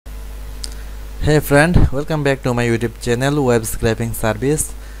Hey friend, welcome back to my YouTube channel web scraping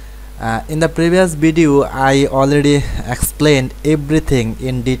service. In the previous video I already explained everything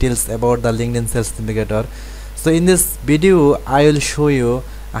in details about the LinkedIn Sales Navigator. So in this video I will show you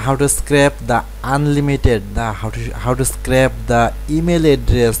how to scrape the unlimited, how to scrape the email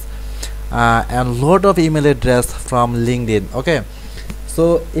address and lot of email address from LinkedIn. Okay,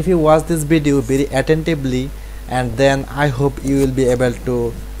 so if you watch this video very attentively, and then I hope you will be able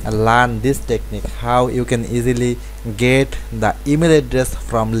to learn this technique, how you can easily get the email address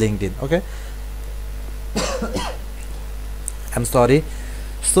from LinkedIn. Okay, I'm sorry.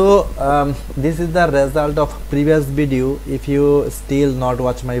 So this is the result of previous video. If you still not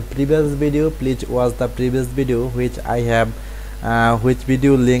watch my previous video, please watch the previous video which I have which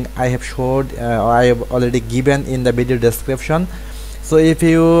video link I have showed I have already given in the video description. So if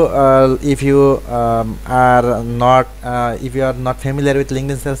you are not familiar with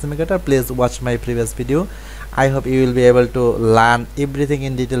LinkedIn Sales Navigator, please watch my previous video. I hope you will be able to learn everything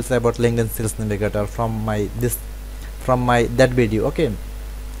in details about LinkedIn Sales Navigator from that video. Okay,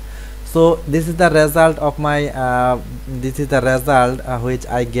 so this is the result of my which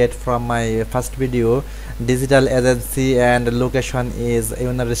I get from my first video. Digital agency and location is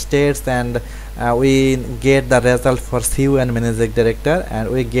United States, and we get the result for CEO and managing director, and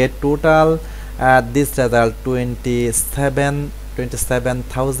we get total this result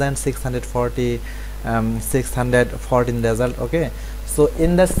 27,640 614 result. Okay, so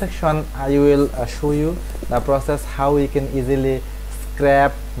in this section I will show you the process how we can easily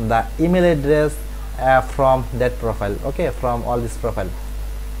scrape the email address from that profile. Okay, from all this profile.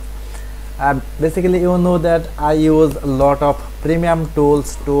 Basically, you know that I use a lot of premium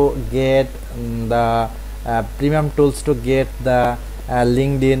tools to get the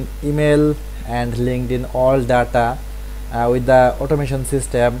LinkedIn email and LinkedIn all data with the automation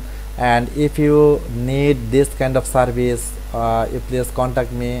system. And if you need this kind of service, you please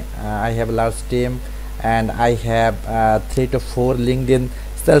contact me. I have a large team, and I have 3 to 4 LinkedIn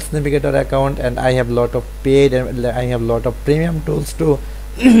Sales Navigator account, and I have lot of paid and I have lot of premium tools to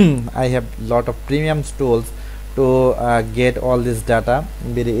I have lot of premium tools to get all this data.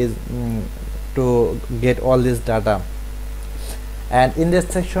 And in this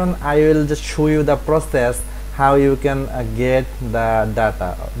section I will just show you the process how you can get the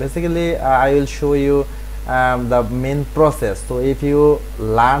data. Basically I will show you the main process. So if you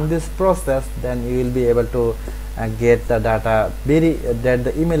learn this process, then you will be able to get the data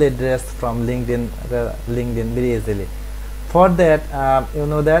the email address from LinkedIn very easily. For that, you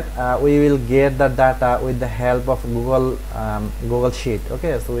know that we will get the data with the help of Google Sheet.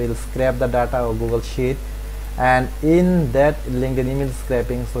 Okay, so we will scrape the data of Google Sheet, and in that LinkedIn email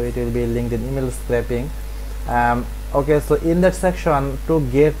scraping, so it will be LinkedIn email scraping. Okay, so in that section, to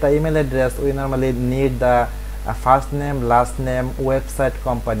get the email address, we normally need the first name, last name, website,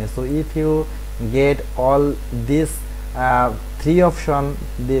 company. So if you get all these three options,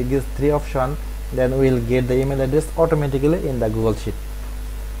 then we will get the email address automatically in the Google Sheet.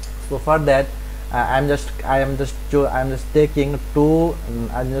 So for that, I'm just taking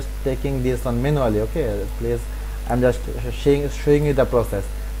this one manually. Okay, please, I'm just showing you the process.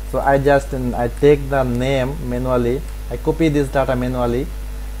 So I take the name manually, I copy this data manually.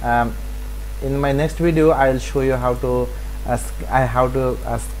 In my next video I will show you how to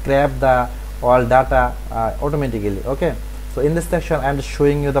scrape the all data automatically. Okay, so in this section I'm just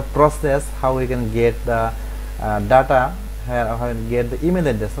showing you the process how we can get the data here, how we get the email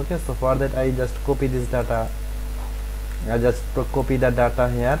address. Okay, so for that I just copy this data. I just copy the data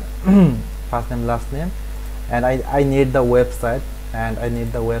here first name, last name, and I need the website, and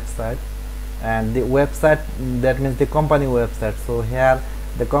the website, that means the company website. So here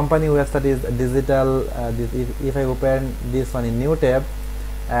the company website is digital. If I open this one in new tab,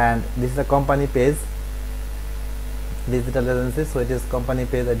 and this is a company page, digital agency, so it is company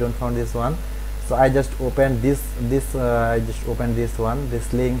page. I don't found this one, so I just open this one,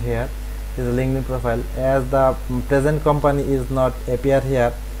 this link here is a LinkedIn profile. As the present company is not appear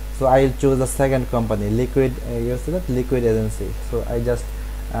here, so I will choose the second company, Liquid. You see that Liquid Agency. So I just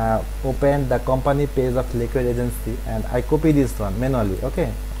open the company page of Liquid Agency, and I copy this one manually.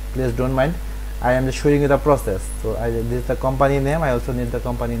 Okay, please don't mind, I am just showing you the process. So this is the company name. I also need the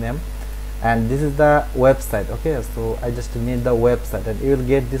company name, and this is the website. Okay, so I just need the website, and you will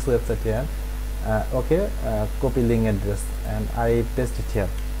get this website here. Okay, copy link address, and I paste it here.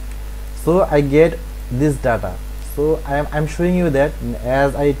 So I get this data. So I'm showing you that,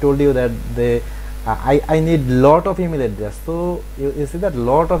 as I told you that I need lot of email address. So you see that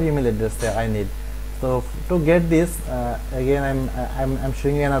lot of email address there I need. So to get this again I'm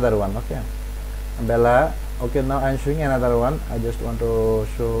showing you another one. Okay, Bella. Okay, now I'm showing another one. I just want to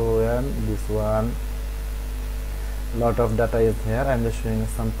show this one. Lot of data is here. I'm just showing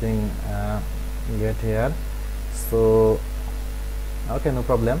something get here. So okay, no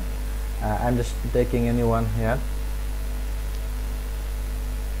problem. I'm just taking anyone here.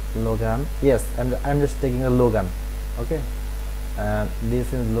 Logan. Yes, I'm just taking a Logan. Okay,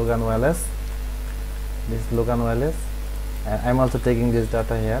 this is Logan Wallace. This is Logan Wallace, and I'm also taking this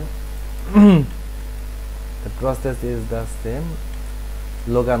data here. The process is the same,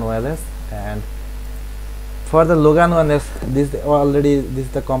 Logan Wallace, and for the Logan Wallace, this is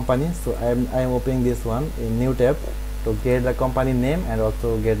the company. So I'm opening this one in new tab to get the company name and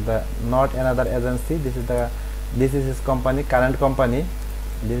also get the not another agency. This is his company, current company.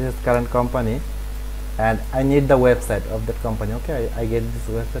 This is current company, and I need the website of that company. Okay, I get this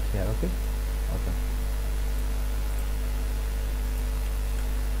website here.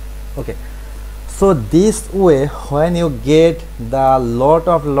 Okay. So this way, when you get the lot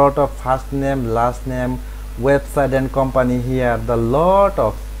of first name, last name, website and company here, the lot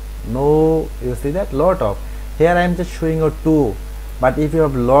of, no, you see that lot of, here I am just showing you 2, but if you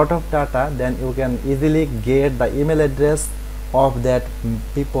have lot of data, then you can easily get the email address of that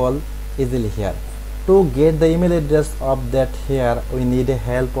people easily here. To get the email address of that here, we need a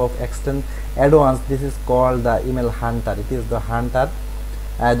help of advanced. This is called the email hunter. It is the hunter.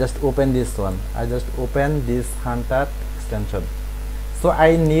 I just open this one. I just open this hunter extension. So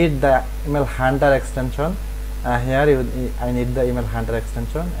I need the email hunter extension. Here I need the email hunter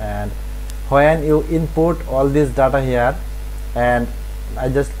extension, and when you input all this data here, and I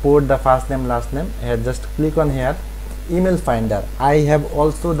just put the first name, last name here, just click on here email finder. I have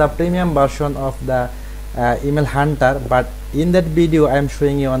also the premium version of the email hunter, but in that video I am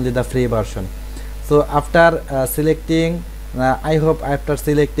showing you only the free version. So after selecting, I hope after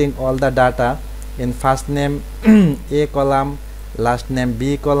selecting all the data in first name A column, last name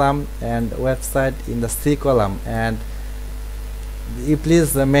B column, and website in the C column, and you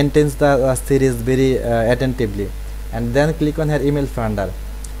please maintain the series very attentively, and then click on here email finder.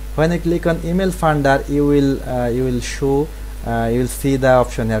 When you click on email finder, you will see the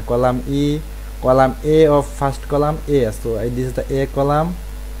option here, column E, column A of first column A. So this is the A column,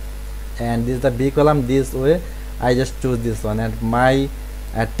 and this is the B column. This way I just choose this one, and my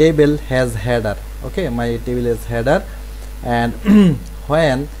table has header. Okay, my table is header, and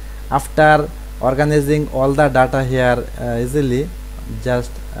when after organizing all the data here easily,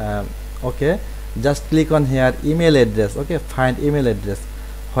 just just click on here email address. Okay, find email address.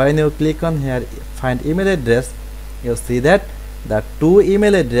 When you click on here find email address, you see that the 2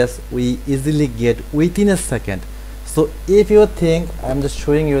 email address we easily get within a second. So if you think, I'm just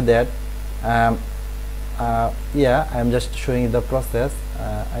showing you that yeah, I'm just showing you the process.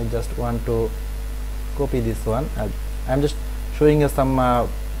 I just want to copy this one. I'm just showing you some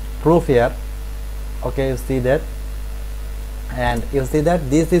proof here. Okay, you see that, and you see that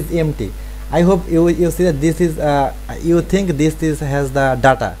this is empty. I hope you see that this is you think this is has the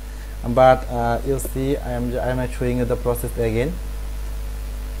data, but you see I'm showing you the process again.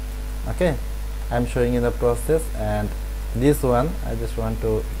 Okay, I'm showing you the process, and this one I just want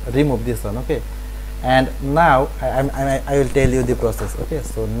to remove this one. Okay, and now I will tell you the process. Okay,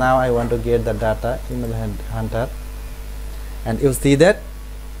 so now I want to get the data email hunter, and you see that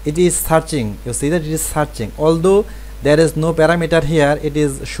it is searching. You see that it is searching, although there is no parameter here, it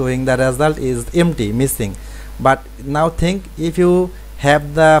is showing the result is empty, missing. But now think, if you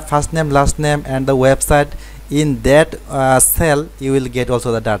have the first name, last name, and the website in that cell, you will get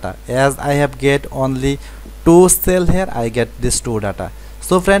also the data. As I have get only 2 cell here, I get this 2 data.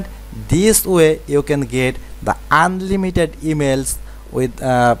 So friend, this way you can get the unlimited emails with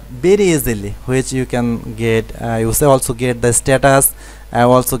very easily, which you can get. You also get the status. I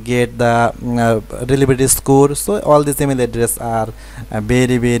also get the reliability score. So all these email addresses are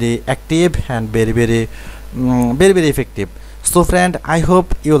very active and very effective. So friend, I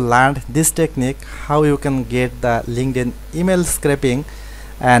hope you learned this technique, how you can get the LinkedIn email scraping,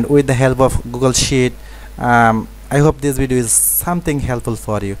 and with the help of Google Sheet. I hope this video is something helpful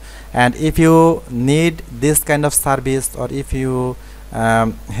for you, and if you need this kind of service, or if you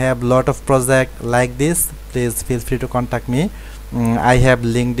have lot of project like this, please feel free to contact me. I have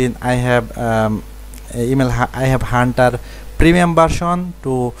LinkedIn, I have I have Hunter premium version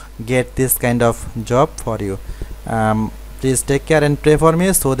to get this kind of job for you. Please take care and pray for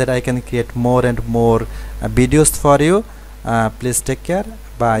me so that I can create more and more videos for you. Please take care.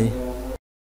 Bye.